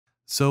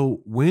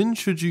So, when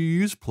should you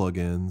use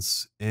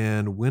plugins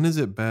and when is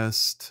it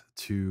best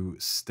to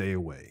stay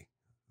away?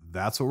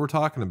 That's what we're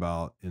talking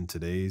about in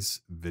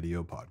today's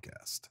video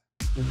podcast.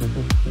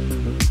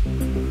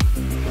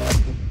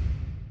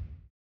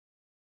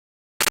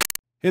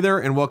 Hey there,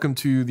 and welcome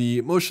to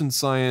the Motion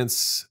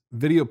Science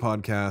video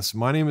podcast.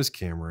 My name is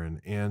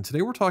Cameron, and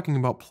today we're talking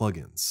about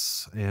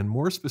plugins, and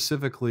more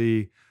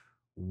specifically,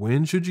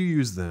 when should you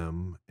use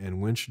them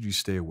and when should you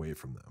stay away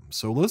from them?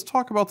 So let's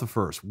talk about the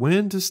first,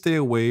 when to stay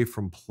away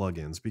from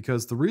plugins,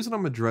 because the reason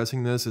I'm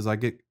addressing this is I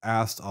get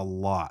asked a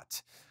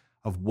lot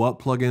of what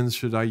plugins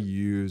should I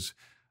use?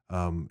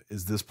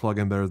 Is this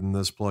plugin better than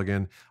this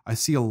plugin? I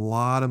see a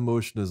lot of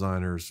motion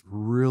designers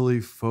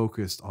really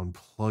focused on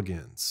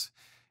plugins.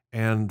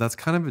 And that's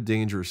kind of a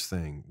dangerous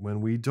thing.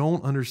 When we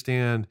don't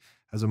understand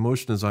as a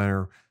motion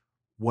designer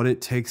what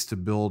it takes to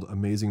build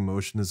amazing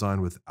motion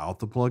design without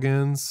the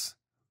plugins,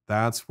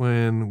 that's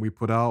when we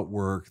put out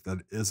work that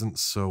isn't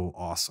so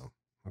awesome.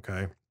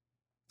 Okay.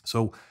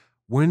 So,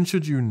 when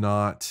should you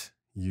not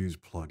use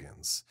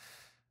plugins?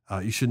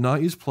 You should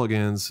not use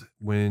plugins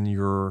when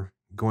you're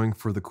going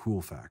for the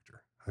cool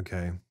factor.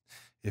 Okay.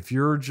 If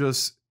you're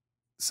just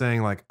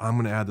saying, like, I'm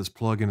going to add this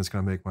plugin, it's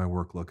going to make my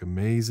work look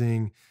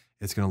amazing,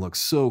 it's going to look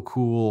so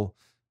cool,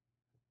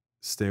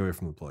 stay away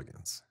from the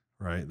plugins,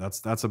 right?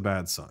 That's a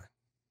bad sign.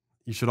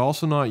 You should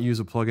also not use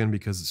a plugin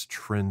because it's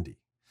trendy.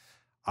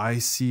 I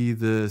see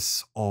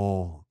this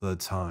all the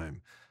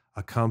time.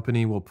 A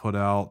company will put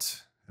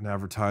out an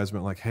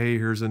advertisement like, hey,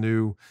 here's a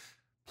new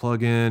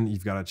plugin.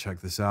 You've got to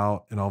check this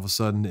out. And all of a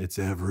sudden it's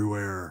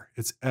everywhere.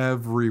 It's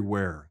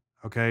everywhere.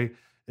 Okay.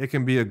 It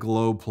can be a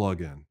glow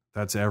plugin.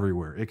 That's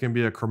everywhere. It can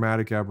be a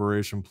chromatic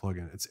aberration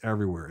plugin. It's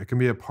everywhere. It can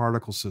be a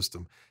particle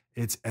system.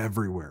 It's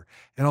everywhere.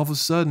 And all of a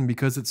sudden,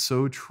 because it's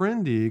so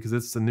trendy, because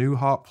it's the new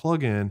hot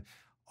plugin,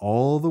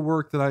 all the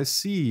work that I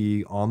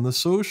see on the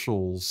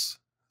socials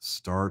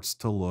starts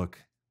to look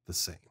the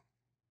same.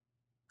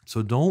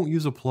 So don't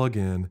use a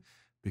plugin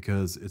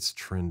because it's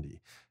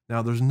trendy.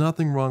 Now, there's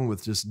nothing wrong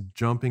with just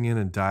jumping in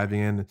and diving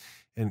in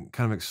and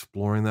kind of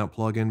exploring that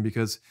plugin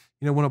because,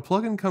 when a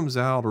plugin comes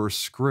out or a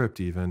script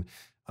even,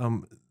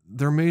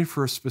 they're made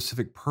for a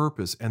specific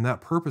purpose. And that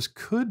purpose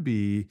could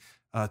be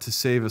to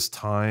save us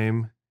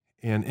time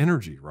and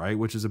energy, right?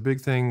 Which is a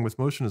big thing with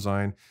motion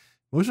design.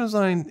 Motion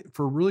design,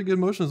 for really good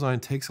motion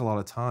design, takes a lot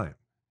of time.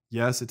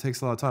 Yes, it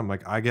takes a lot of time.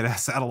 Like, I get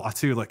asked that a lot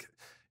too. Like,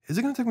 is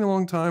it going to take me a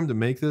long time to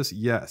make this?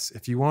 Yes.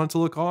 If you want it to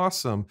look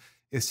awesome,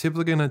 it's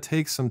typically going to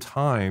take some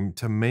time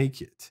to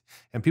make it.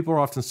 And people are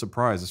often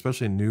surprised,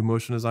 especially new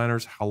motion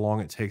designers, how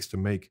long it takes to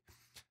make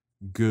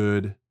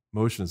good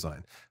motion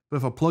design. But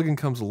if a plugin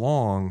comes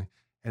along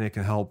and it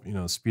can help,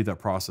 speed that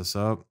process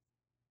up,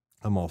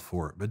 I'm all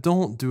for it. But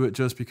don't do it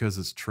just because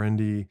it's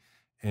trendy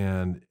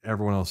and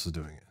everyone else is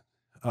doing it.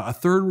 A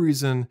third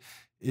reason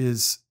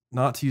is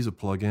not to use a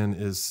plugin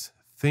is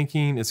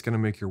thinking it's going to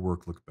make your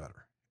work look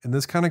better. And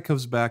this kind of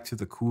comes back to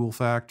the cool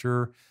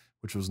factor,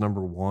 which was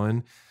number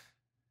one.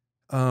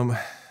 To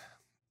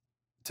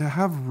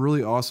have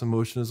really awesome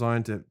motion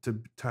design,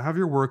 to have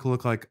your work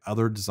look like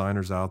other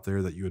designers out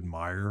there that you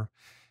admire,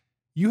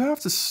 you have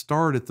to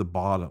start at the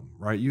bottom,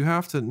 right? You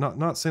have to,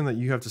 not saying that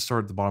you have to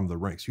start at the bottom of the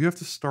ranks. You have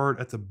to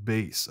start at the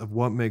base of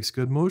what makes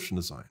good motion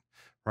design,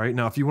 right?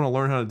 Now, if you want to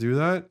learn how to do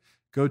that,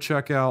 go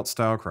check out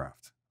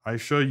Stylecraft. I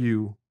show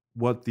you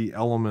what the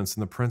elements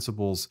and the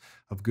principles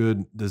of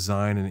good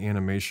design and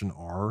animation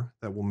are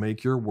that will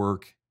make your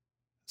work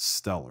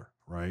stellar,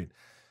 right?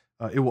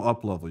 It will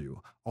up-level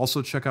you.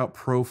 Also check out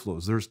Pro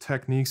Flows. There's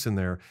techniques in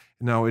there.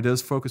 Now, it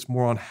does focus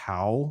more on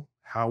how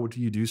do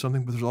you do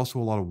something, but there's also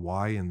a lot of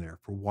why in there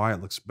for why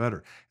it looks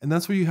better. And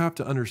that's what you have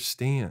to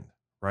understand,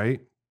 right?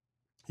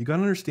 You got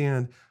to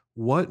understand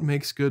what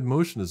makes good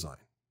motion design.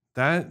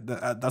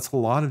 That's a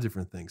lot of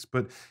different things.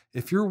 But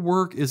if your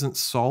work isn't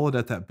solid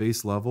at that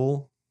base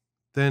level,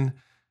 then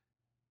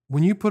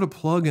when you put a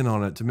plugin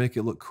on it to make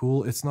it look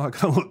cool, it's not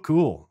going to look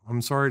cool.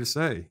 I'm sorry to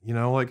say,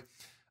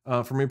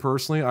 for me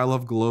personally, I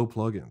love glow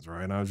plugins,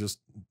 right? And I was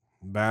just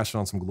bashing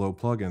on some glow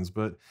plugins,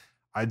 but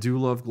I do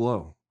love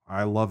glow.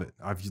 I love it.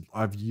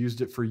 I've used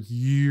it for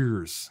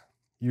years,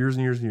 years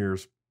and years and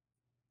years,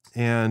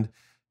 and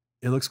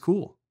it looks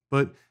cool.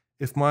 But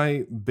if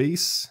my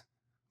base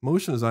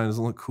motion design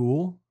doesn't look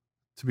cool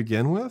to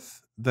begin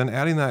with, then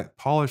adding that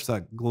polish,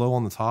 that glow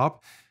on the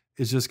top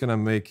is just going to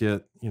make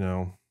it,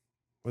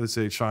 what do they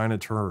say? Shine a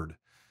turd.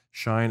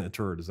 Shine a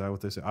turd. Is that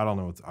what they say? I don't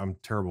know. I'm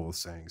terrible with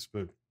sayings,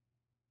 but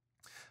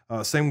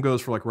same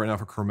goes for, like, right now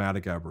for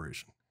chromatic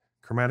aberration.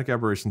 Chromatic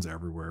aberration's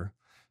everywhere,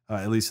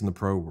 at least in the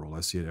pro world. I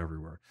see it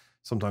everywhere.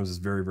 Sometimes it's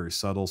very, very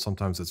subtle.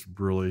 Sometimes it's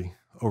really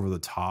over the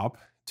top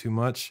too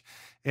much.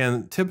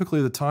 And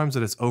typically the times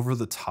that it's over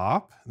the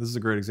top, this is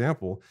a great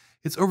example,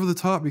 it's over the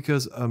top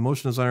because a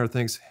motion designer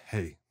thinks,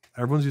 hey,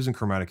 everyone's using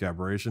chromatic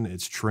aberration.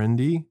 It's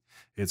trendy.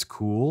 It's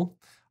cool.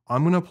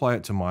 I'm going to apply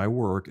it to my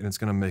work and it's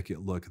going to make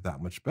it look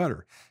that much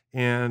better.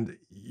 And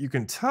you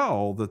can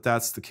tell that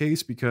that's the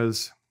case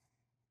because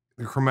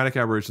the chromatic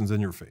aberration's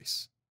in your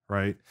face,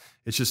 right?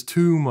 It's just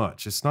too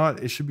much.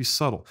 It should be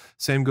subtle.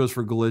 Same goes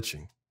for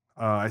glitching.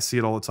 I see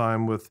it all the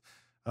time with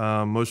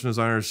motion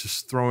designers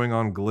just throwing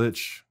on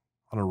glitch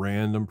on a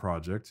random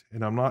project.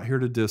 And I'm not here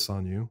to diss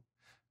on you.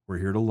 We're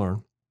here to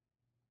learn.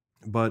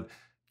 But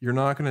you're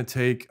not going to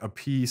take a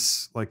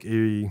piece like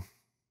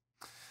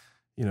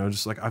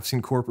just like I've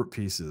seen corporate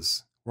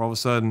pieces where all of a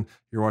sudden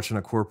you're watching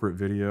a corporate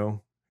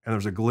video and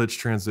there's a glitch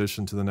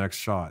transition to the next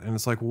shot. And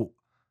it's like, well,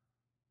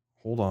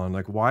 hold on.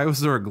 Like, why was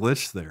there a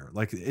glitch there?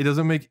 Like, it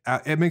doesn't make,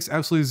 it makes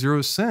absolutely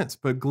zero sense.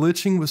 But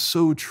glitching was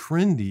so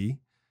trendy,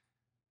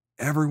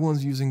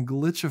 everyone's using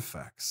glitch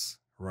effects,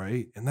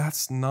 right? And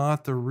that's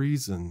not the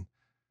reason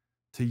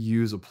to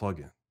use a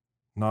plugin.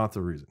 Not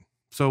the reason.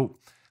 So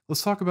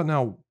let's talk about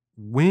now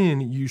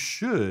when you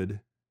should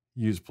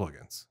use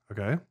plugins.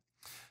 Okay.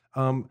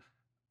 Um,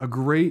 a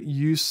great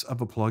use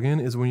of a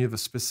plugin is when you have a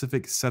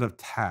specific set of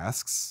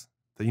tasks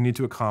that you need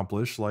to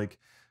accomplish, like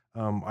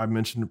I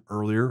mentioned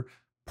earlier,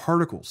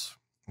 particles.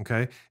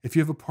 Okay. If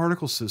you have a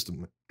particle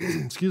system,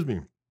 excuse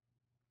me,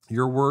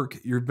 your work,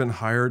 you've been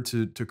hired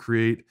to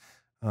create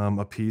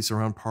a piece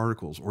around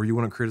particles, or you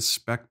want to create a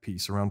spec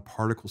piece around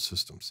particle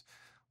systems.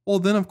 Well,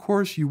 then of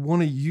course you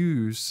want to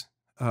use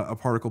a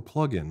particle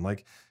plugin.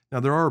 Like now,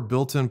 there are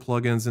built-in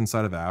plugins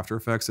inside of After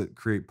Effects that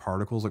create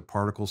particles, like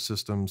particle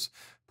systems,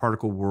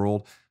 particle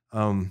world.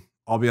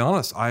 I'll be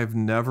honest, I've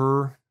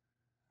never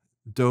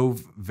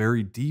dove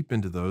very deep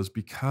into those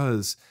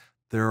because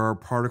there are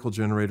particle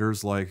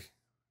generators like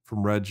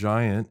from Red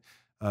Giant,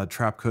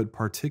 Trapcode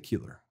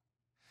Particular.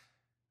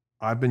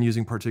 I've been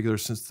using Particular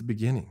since the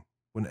beginning.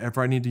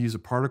 Whenever I need to use a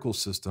particle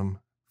system,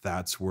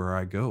 that's where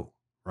I go,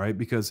 right?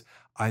 Because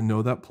I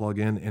know that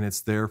plugin and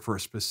it's there for a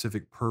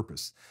specific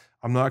purpose.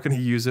 I'm not going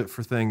to use it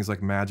for things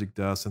like magic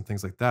dust and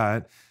things like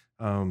that.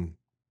 Um,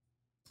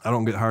 I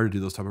don't get hired to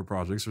do those type of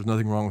projects. There's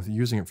nothing wrong with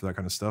using it for that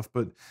kind of stuff.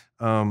 But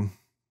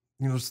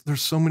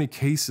there's so many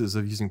cases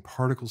of using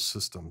particle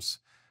systems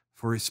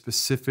for a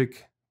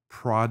specific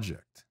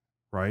project,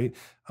 right?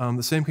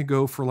 The same can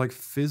go for like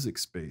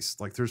physics based.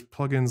 Like there's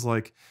plugins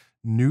like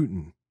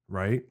Newton,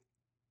 right?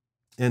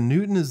 And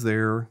Newton is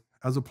there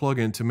as a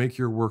plugin to make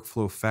your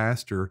workflow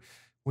faster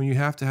when you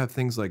have to have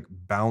things like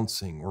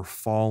bouncing or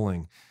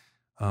falling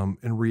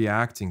and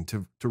reacting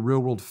to real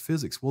world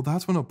physics. Well,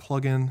 that's when a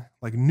plugin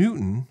like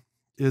Newton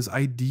is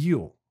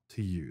ideal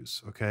to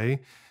use, okay?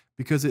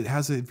 Because it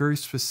has a very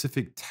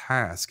specific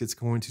task. It's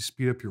going to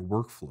speed up your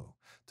workflow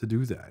to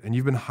do that. And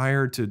you've been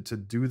hired to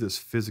do this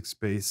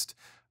physics-based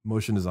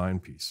motion design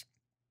piece.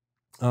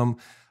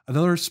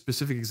 Another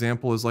specific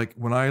example is like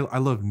when I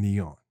love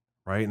neon,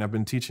 right? And I've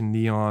been teaching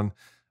neon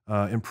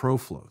in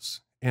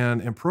ProFlows.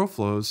 And in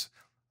ProFlows,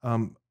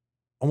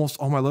 almost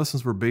all my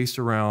lessons were based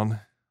around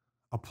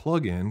a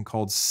plugin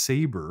called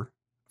Saber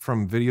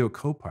from Video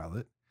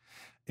Copilot.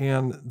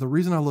 And the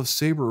reason I love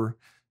Saber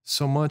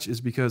so much is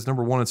because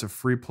number one, it's a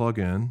free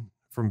plugin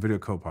from Video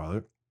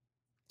Copilot.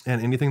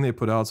 And anything they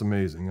put out is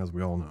amazing, as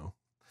we all know.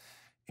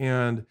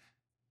 And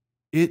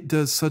it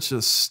does such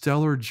a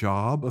stellar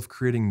job of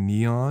creating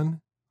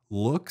neon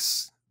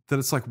looks that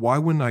it's like, why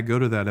wouldn't I go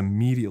to that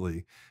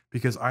immediately?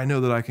 Because I know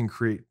that I can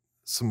create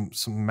some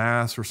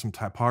mass or some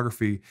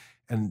typography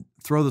and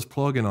throw this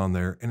plugin on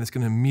there, and it's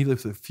going to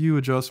immediately, with a few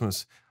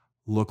adjustments,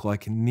 look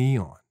like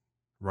neon,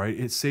 right?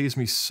 It saves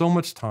me so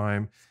much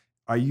time.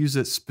 I use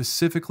it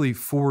specifically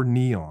for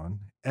neon.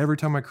 Every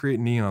time I create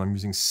neon, I'm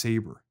using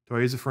Saber. Do I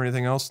use it for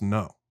anything else?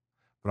 No.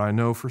 But I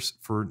know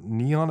for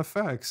neon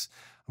effects,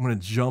 I'm going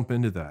to jump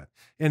into that.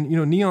 And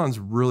neon's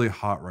really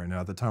hot right now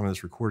at the time of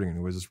this recording.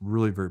 Anyways, it's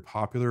really very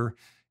popular,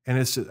 and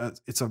it's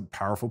a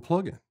powerful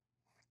plugin.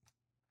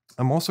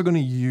 I'm also going to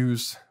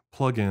use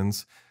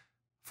plugins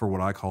for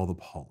what I call the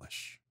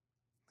polish.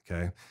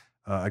 Okay.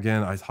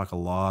 Again, I talk a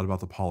lot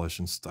about the polish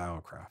in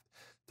Stylecraft.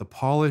 The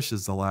polish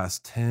is the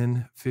last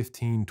 10,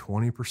 15,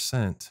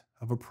 20%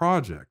 of a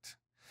project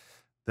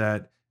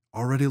that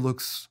already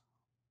looks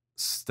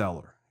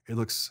stellar. It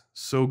looks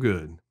so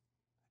good.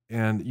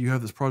 And you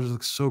have this project that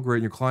looks so great,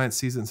 and your client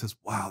sees it and says,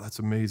 wow, that's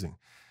amazing.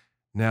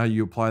 Now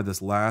you apply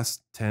this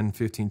last 10,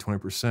 15,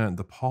 20%,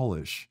 the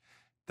polish.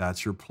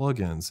 That's your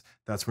plugins.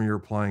 That's when you're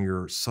applying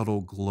your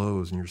subtle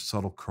glows and your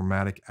subtle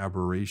chromatic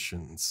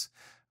aberrations,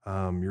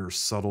 your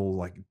subtle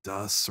like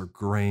dusts or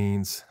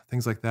grains,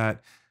 things like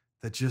that,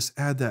 that just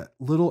add that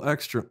little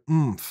extra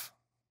oomph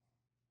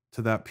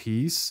to that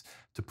piece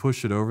to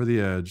push it over the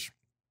edge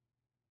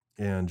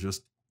and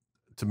just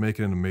to make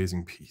it an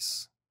amazing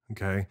piece.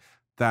 Okay.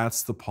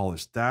 That's the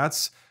polish.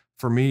 That's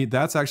for me,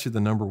 that's actually the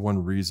number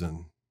one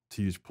reason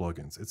to use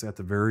plugins. It's at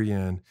the very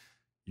end.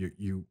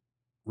 You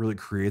really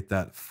create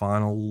that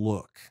final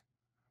look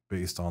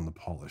based on the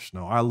polish.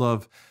 Now, I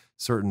love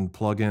certain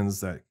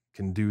plugins that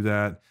can do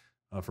that.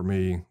 For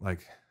me,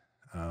 like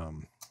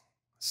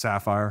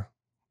Sapphire,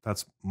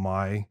 that's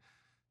my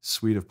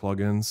suite of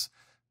plugins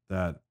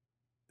that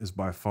is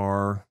by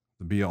far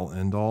the be all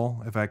end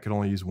all. If I could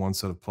only use one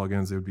set of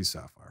plugins, it would be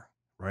Sapphire,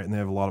 right? And they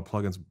have a lot of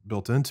plugins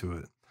built into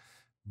it,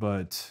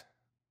 but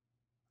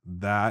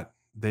that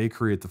they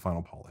create the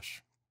final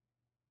polish.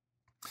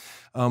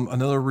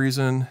 Another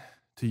reason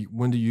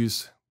when to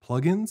use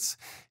plugins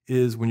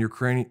is when you're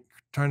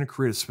trying to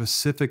create a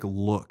specific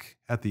look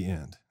at the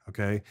end.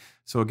 Okay.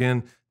 So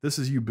again, this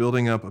is you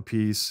building up a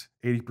piece,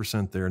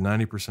 80% there,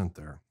 90%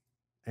 there.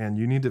 And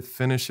you need to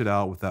finish it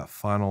out with that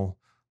final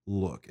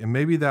look. And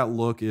maybe that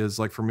look is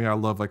like, for me, I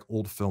love like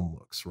old film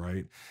looks,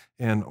 right?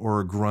 And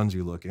or a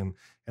grungy look. And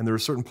there are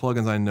certain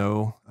plugins I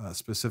know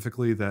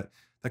specifically that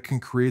can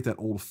create that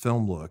old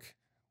film look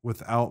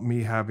without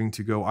me having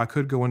to go. I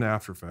could go into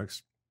After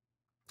Effects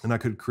and I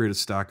could create a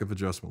stack of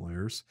adjustment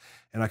layers,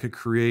 and I could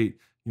create,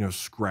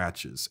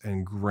 scratches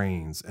and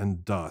grains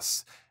and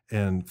dust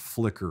and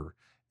flicker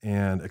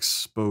and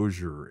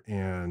exposure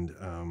and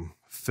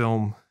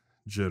film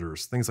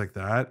jitters, things like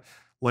that,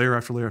 layer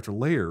after layer after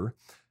layer.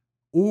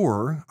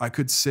 Or I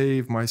could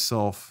save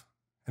myself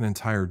an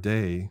entire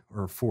day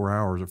or 4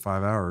 hours or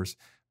 5 hours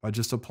by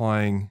just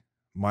applying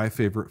my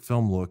favorite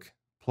film look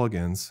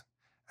plugins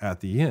at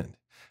the end.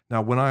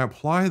 Now, when I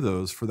apply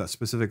those for that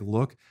specific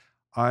look,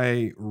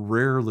 I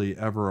rarely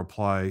ever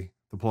apply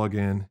the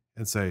plugin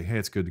and say, hey,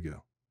 it's good to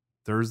go.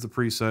 There's the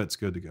preset, it's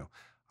good to go.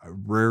 I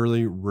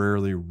rarely,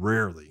 rarely,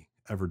 rarely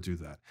ever do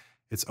that.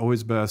 It's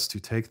always best to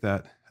take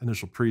that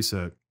initial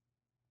preset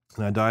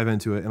and I dive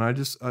into it and I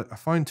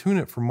fine tune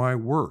it for my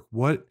work.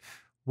 What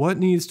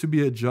needs to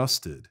be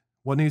adjusted?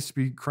 What needs to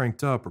be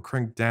cranked up or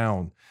cranked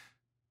down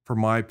for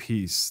my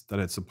piece that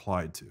it's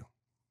applied to?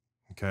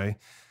 Okay.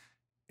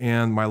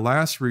 And my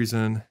last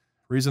reason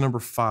number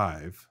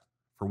 5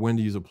 for when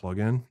to use a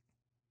plugin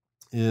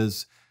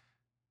is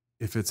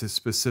if it's a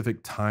specific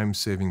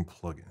time-saving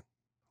plugin,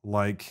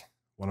 like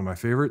one of my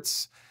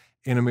favorites,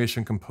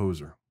 Animation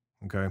Composer.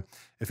 Okay.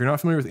 If you're not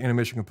familiar with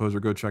Animation Composer,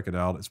 go check it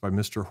out. It's by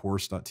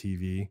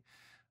mrhorse.tv.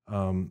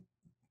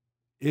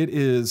 It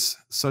is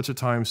such a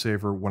time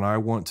saver when I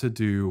want to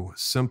do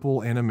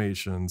simple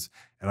animations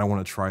and I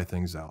want to try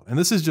things out. And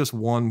this is just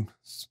one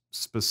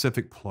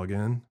specific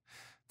plugin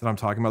that I'm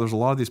talking about. There's a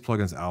lot of these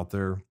plugins out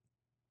there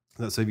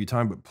that save you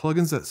time, but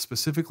plugins that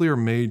specifically are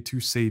made to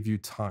save you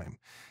time.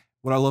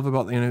 What I love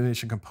about the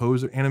Animation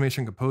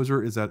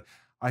Composer is that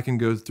I can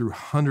go through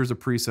hundreds of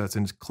presets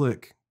and just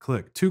click,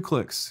 2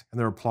 clicks, and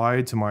they're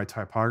applied to my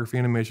typography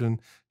animation,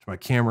 to my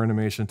camera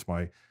animation,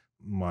 to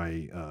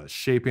my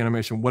shape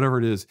animation, whatever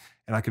it is,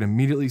 and I can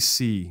immediately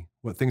see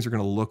what things are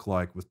going to look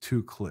like with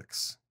 2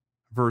 clicks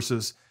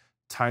versus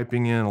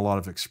typing in a lot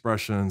of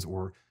expressions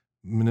or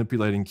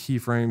manipulating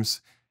keyframes.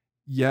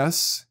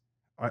 Yes,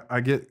 I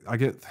get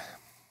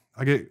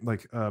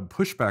like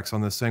pushbacks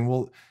on this saying,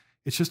 well,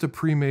 it's just a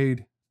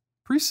pre-made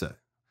preset.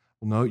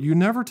 Well, no, you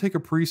never take a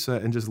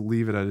preset and just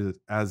leave it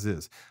as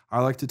is.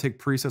 I like to take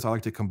presets. I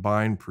like to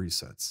combine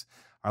presets.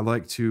 I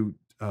like to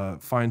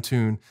fine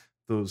tune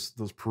those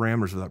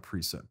parameters of that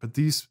preset. But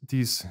these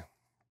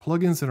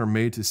plugins that are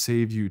made to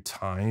save you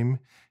time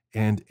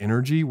and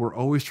energy, we're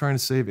always trying to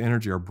save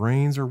energy. Our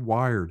brains are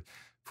wired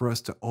for us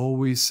to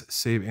always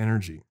save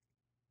energy,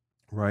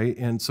 right?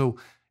 And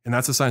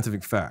that's a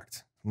scientific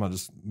fact. I'm not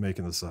just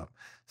making this up.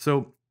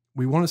 So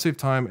we want to save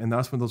time, and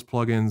that's when those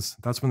plugins,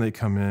 that's when they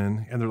come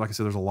in. And they're, like I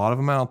said, there's a lot of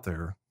them out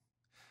there,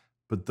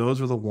 but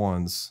those are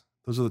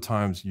the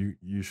times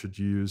you should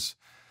use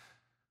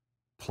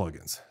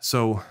plugins.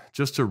 So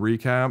just to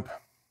recap,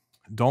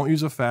 don't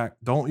use a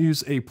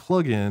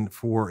plugin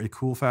for a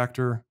cool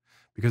factor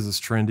because it's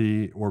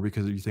trendy or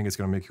because you think it's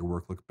going to make your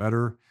work look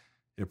better.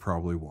 It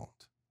probably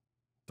won't.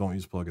 Don't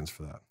use plugins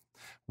for that.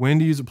 When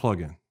to use a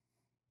plugin?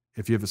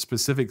 If you have a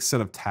specific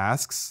set of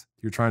tasks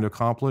you're trying to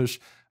accomplish,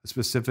 a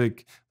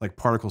specific like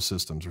particle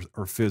systems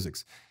or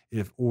physics,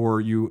 or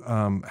you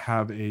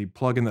have a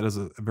plugin that has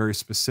a very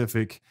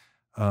specific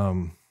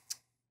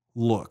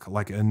look,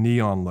 like a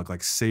neon look,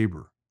 like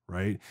Sabre,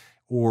 right?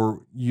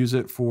 Or use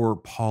it for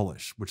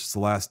polish, which is the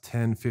last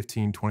 10,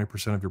 15,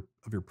 20% of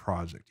your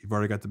project. You've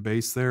already got the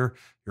base there,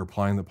 you're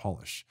applying the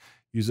polish.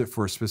 Use it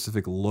for a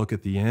specific look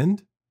at the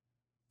end,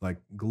 like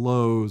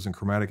glows and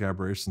chromatic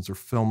aberrations or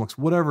film looks,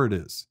 whatever it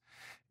is.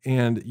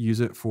 And use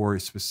it for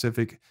as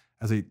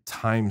a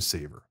time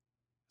saver.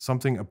 A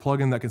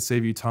plugin that can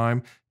save you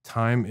time.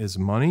 Time is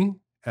money.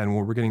 And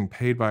when we're getting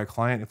paid by a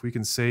client, if we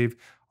can save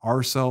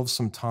ourselves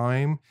some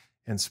time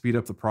and speed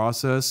up the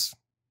process,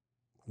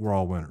 we're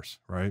all winners,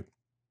 right?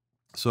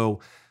 So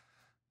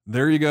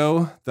there you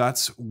go.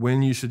 That's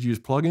when you should use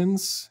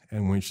plugins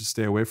and when you should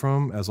stay away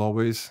from them. As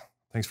always,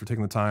 thanks for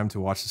taking the time to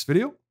watch this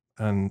video.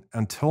 And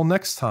until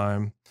next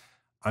time,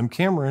 I'm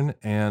Cameron,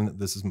 and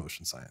this is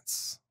Motion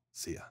Science.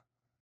 See ya.